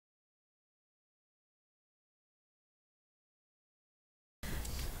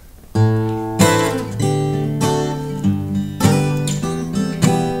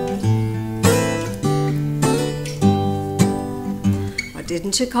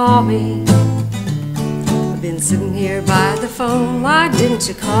didn't you call me? I've been sitting here by the phone, why didn't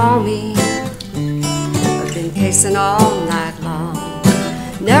you call me? I've been pacing all night long,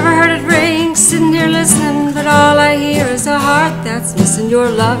 never heard it ring, sitting here listening, but all I hear is a heart that's missing your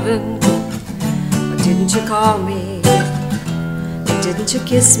loving. Why didn't you call me? Why didn't you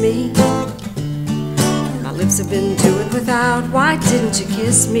kiss me? My lips have been doing without, why didn't you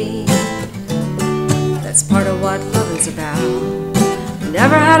kiss me? That's part of what loving's about.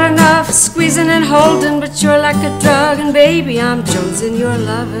 Never had enough squeezing and holding, but you're like a drug, and baby, I'm jonesing your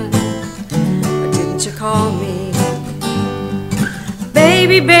loving. Why didn't you call me?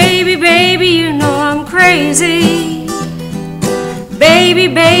 Baby, baby, baby, you know I'm crazy. Baby,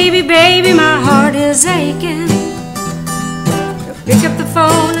 baby, baby, my heart is aching. Pick up the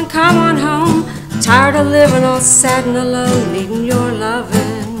phone and come on home. Tired of living all sad and alone, needing your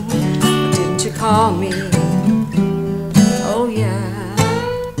loving. Why didn't you call me? Oh yeah.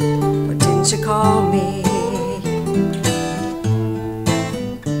 Why didn't you call me?